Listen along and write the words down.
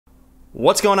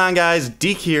What's going on, guys?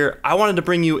 Deke here. I wanted to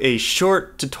bring you a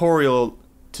short tutorial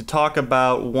to talk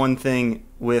about one thing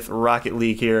with Rocket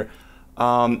League here,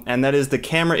 and that is the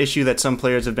camera issue that some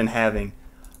players have been having.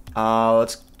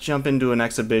 Let's jump into an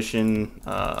exhibition.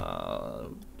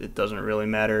 It doesn't really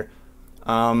matter.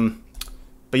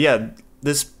 But yeah,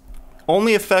 this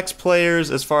only affects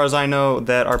players, as far as I know,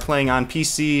 that are playing on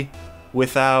PC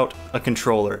without a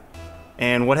controller.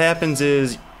 And what happens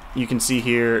is, you can see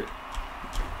here,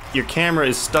 your camera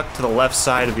is stuck to the left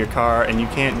side of your car and you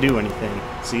can't do anything.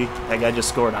 See, that guy just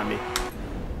scored on me.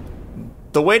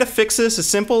 The way to fix this is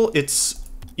simple.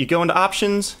 You go into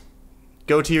options,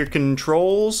 go to your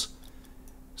controls,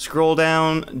 scroll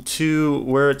down to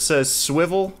where it says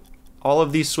swivel. All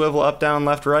of these swivel up, down,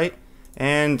 left, right,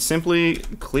 and simply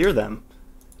clear them.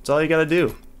 That's all you gotta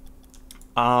do.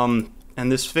 And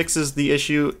this fixes the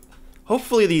issue.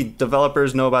 Hopefully the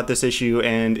developers know about this issue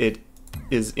and it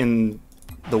is in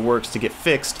the works to get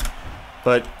fixed.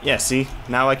 But yeah, see,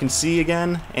 now I can see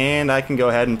again and I can go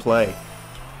ahead and play.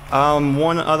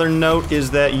 One other note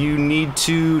is that you need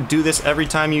to do this every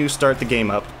time you start the game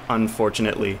up,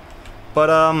 unfortunately. But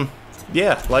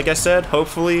yeah, like I said,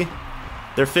 hopefully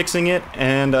they're fixing it,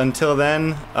 and until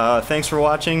then, thanks for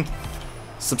watching.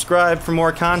 Subscribe for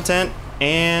more content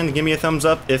and give me a thumbs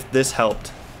up if this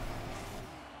helped.